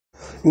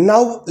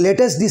Now let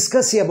us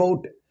discuss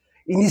about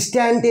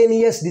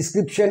instantaneous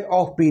description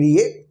of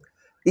PDA.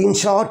 In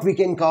short, we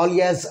can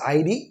call as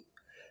ID.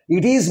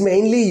 It is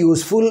mainly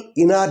useful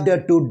in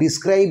order to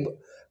describe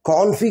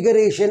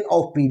configuration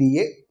of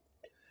PDA.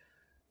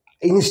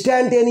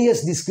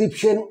 Instantaneous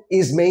description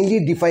is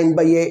mainly defined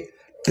by a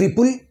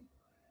triple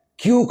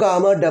Q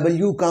comma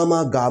W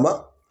comma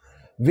gamma,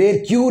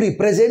 where Q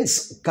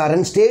represents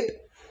current state,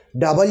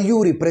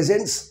 W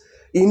represents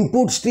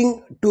input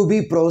string to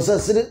be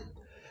processed,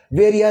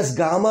 whereas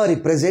gamma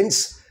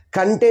represents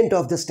content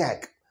of the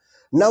stack.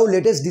 Now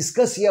let us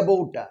discuss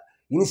about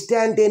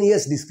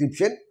instantaneous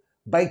description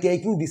by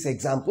taking this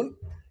example.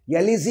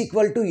 L is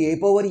equal to A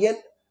power n,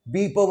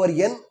 B power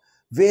n,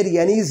 where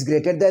n is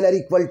greater than or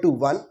equal to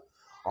 1.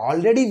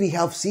 Already we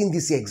have seen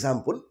this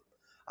example.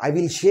 I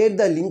will share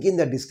the link in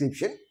the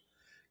description.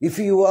 If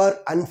you are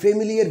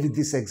unfamiliar with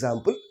this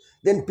example,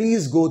 then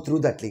please go through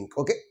that link.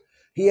 Okay.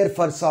 Here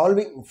for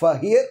solving, for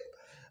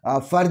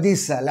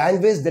this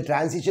language, the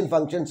transition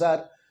functions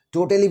are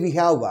totally, we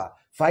have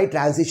 5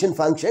 transition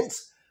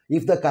functions.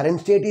 If the current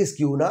state is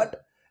Q0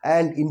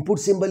 and input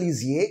symbol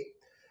is A,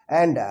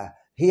 and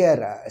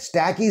here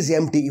stack is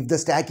empty. If the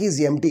stack is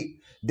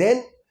empty,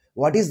 then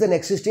what is the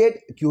next state?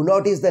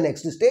 Q0 is the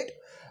next state.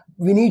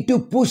 We need to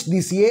push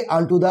this A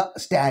onto the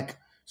stack.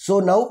 So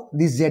now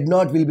this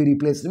Z0 will be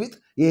replaced with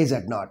A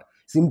Z0.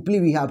 Simply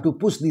we have to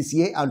push this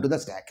A onto the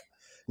stack.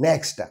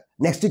 Next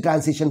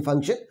transition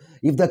function.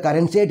 If the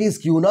current state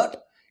is Q0,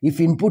 if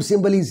input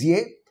symbol is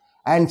A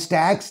and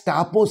stack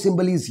topmost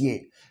symbol is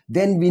A,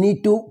 then we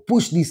need to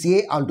push this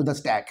A onto the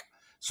stack.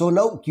 So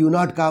now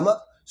Q0 comma,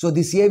 so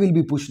this A will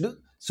be pushed.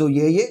 So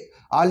AA,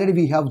 already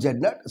we have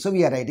Z0, so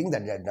we are writing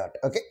that Z0.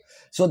 Okay.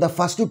 So the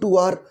first two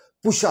are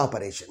push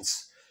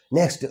operations.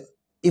 Next,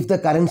 if the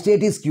current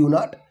state is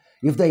Q0,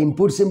 if the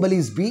input symbol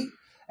is B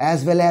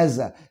as well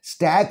as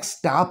stack's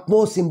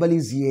topmost symbol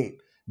is A,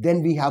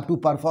 then we have to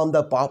perform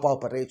the pop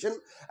operation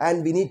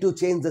and we need to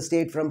change the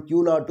state from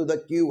Q0 to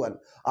the Q1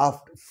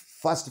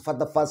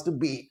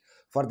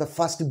 for the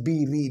first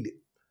B read.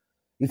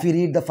 If we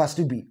read the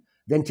first B,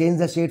 then change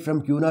the state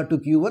from Q0 to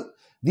Q1.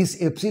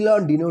 This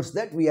epsilon denotes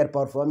that we are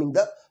performing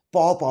the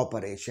pop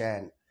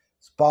operation.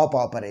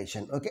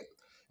 Okay.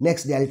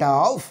 Next, delta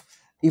of,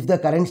 if the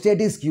current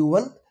state is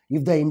Q1,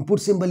 if the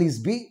input symbol is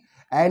B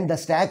and the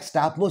stack's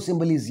topmost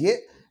symbol is A,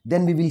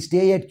 then we will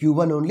stay at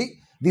Q1 only.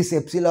 This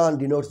epsilon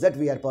denotes that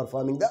we are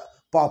performing the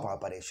pop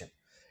operation.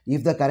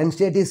 If the current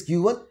state is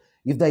Q1,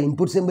 if the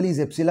input symbol is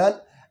epsilon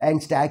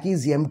and stack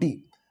is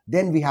empty,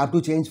 then we have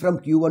to change from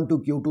Q1 to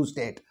Q2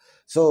 state.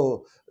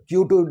 So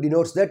Q2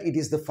 denotes that it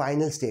is the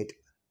final state.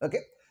 Okay.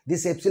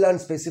 This epsilon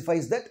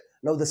specifies that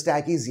now the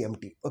stack is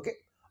empty. Okay.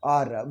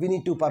 Or we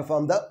need to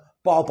perform the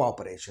pop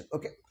operation.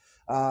 Okay.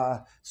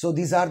 So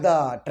these are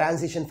the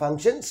transition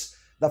functions.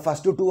 The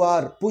first two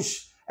are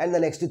push and the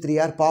next 3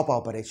 are pop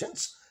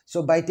operations.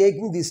 So by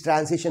taking these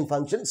transition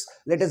functions,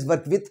 let us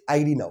work with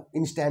ID now,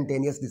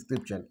 instantaneous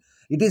description.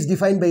 It is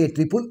defined by a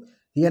triple.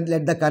 Here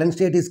let the current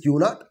state is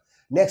Q0.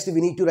 Next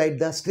we need to write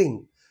the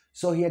string.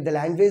 So here the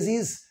language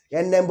is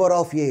n number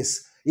of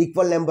A's.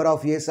 Equal number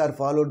of A's are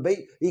followed by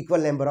equal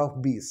number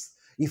of B's.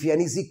 If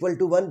n is equal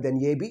to 1, then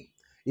AB.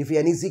 If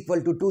n is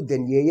equal to 2,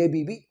 then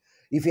AABB.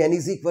 If n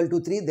is equal to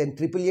 3, then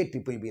triple A,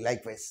 triple B,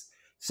 likewise.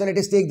 So let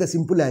us take the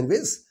simple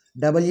language,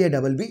 double A,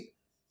 double B.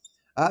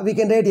 We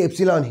can write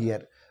epsilon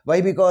here.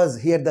 Why?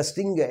 Because here the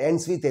string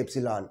ends with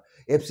epsilon.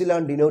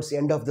 Epsilon denotes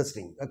end of the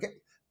string. Okay.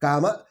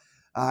 Comma.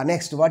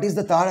 Next, what is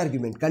the third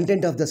argument?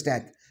 Content of the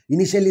stack.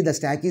 Initially the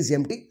stack is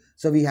empty,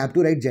 so we have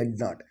to write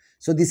Z0.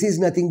 So this is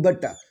nothing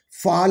but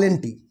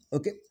fallen T.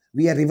 Okay.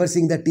 We are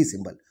reversing the T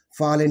symbol.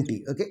 Fallen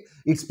T. Okay.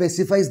 It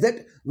specifies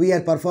that we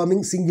are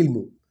performing single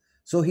move.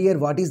 So here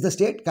what is the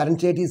state? Current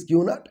state is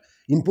Q0.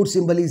 Input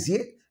symbol is A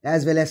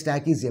as well as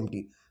stack is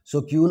empty.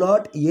 So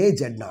Q0 A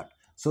Z0.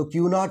 So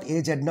Q0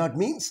 A Z0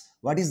 means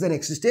what is the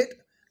next state?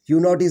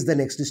 Q0 is the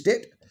next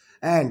state.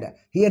 And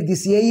here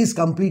this A is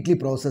completely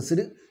processed.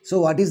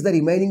 So what is the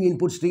remaining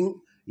input string?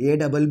 A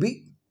double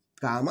B,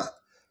 comma.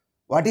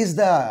 What is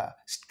the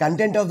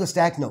content of the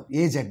stack now?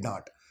 A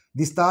Z0.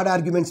 This third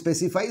argument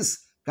specifies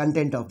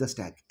content of the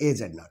stack. A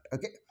Z0.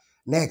 Okay.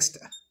 Next,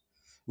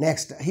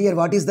 here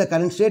what is the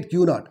current state?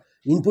 Q0.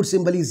 Input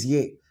symbol is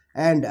A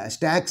and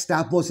stack's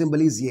topmost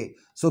symbol is A.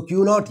 So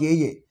Q0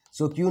 AA.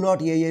 So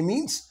Q0 AA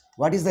means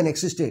what is the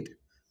next state?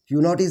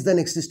 Q0 is the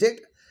next state.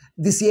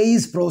 This A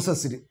is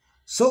processed.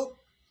 So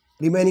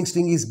remaining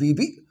string is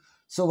BB.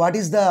 So what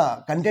is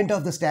the content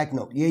of the stack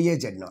now? AA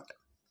Z0.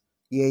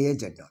 AA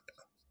Z0.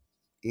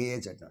 AA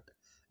Z0.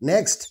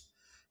 Next,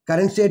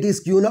 current state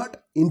is Q0.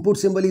 Input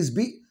symbol is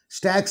B.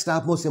 Stack's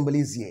topmost symbol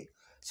is A.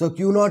 So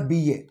Q0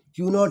 BA.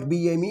 Q0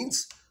 BA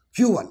means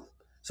Q1.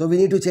 So we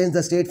need to change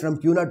the state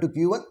from Q0 to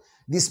Q1.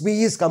 This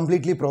B is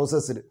completely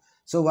processed.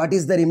 So what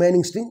is the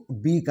remaining string?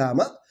 B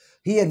comma.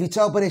 Here which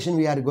operation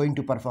we are going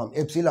to perform?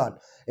 Epsilon.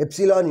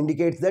 Epsilon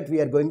indicates that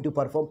we are going to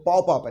perform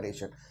pop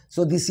operation.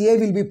 So this A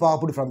will be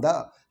popped from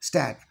the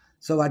stack.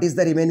 So what is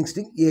the remaining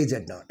string? A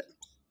Z0.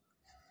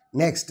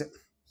 Next,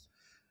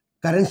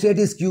 current state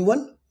is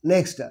Q1.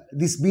 Next,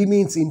 this B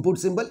means input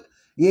symbol,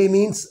 A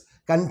means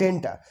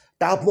content,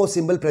 topmost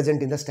symbol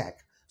present in the stack.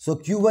 So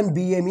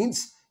Q1BA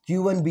means we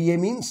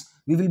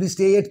will be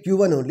stay at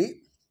Q1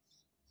 only.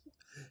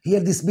 Here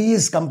this B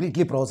is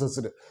completely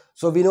processed.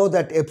 So we know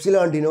that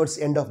epsilon denotes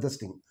end of the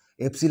string.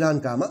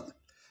 Epsilon comma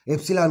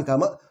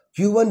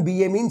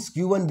Q1BA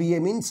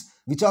means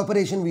which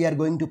operation we are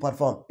going to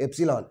perform?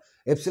 Epsilon.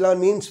 Epsilon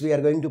means we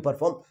are going to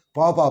perform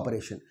pop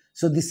operation.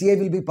 So this A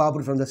will be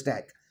popped from the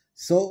stack.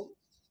 So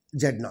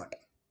Z0.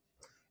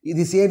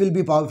 This A will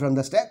be popped from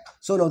the stack.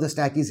 So now the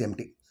stack is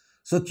empty.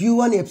 So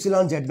Q1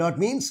 epsilon Z0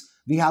 means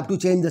we have to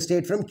change the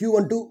state from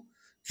Q1 to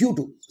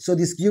Q2. So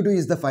this Q2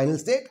 is the final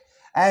state.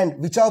 And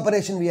which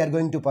operation we are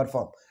going to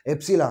perform?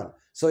 Epsilon.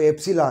 So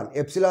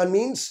epsilon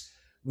means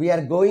we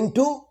are going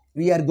to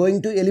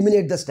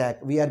eliminate the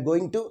stack. We are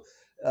going to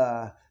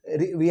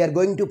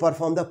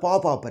perform the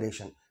pop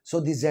operation. So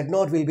this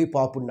Z0 will be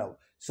popped now.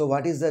 So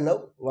what is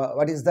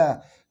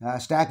the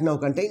stack now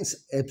contains?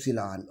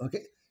 Epsilon.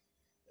 Okay.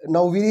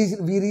 Now we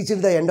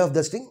reached the end of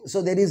the string.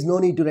 So there is no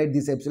need to write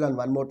this epsilon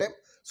one more time.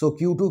 So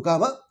Q2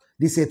 comma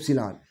this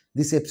epsilon.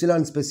 This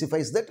epsilon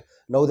specifies that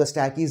now the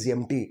stack is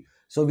empty.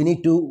 So we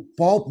need to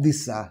pop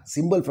this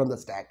symbol from the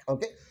stack.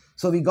 Okay.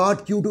 So we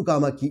got Q2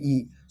 comma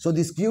E. So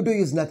this Q2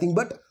 is nothing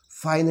but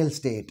final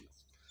state.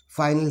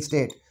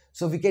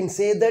 So we can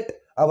say that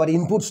our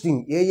input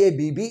string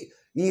AABB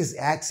is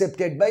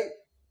accepted by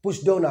push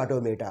down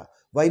automata.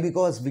 Why?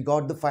 Because we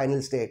got the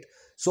final state.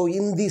 So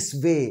in this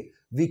way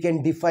we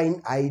can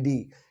define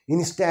ID,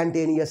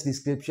 instantaneous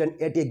description,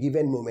 at a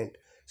given moment.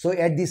 So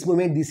at this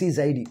moment this is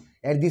ID,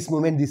 at this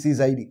moment this is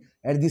ID,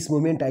 at this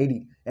moment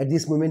ID, at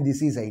this moment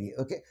this is ID.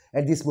 Okay,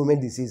 at this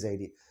moment this is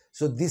ID.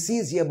 So this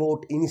is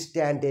about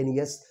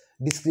instantaneous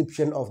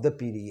description of the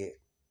PDA.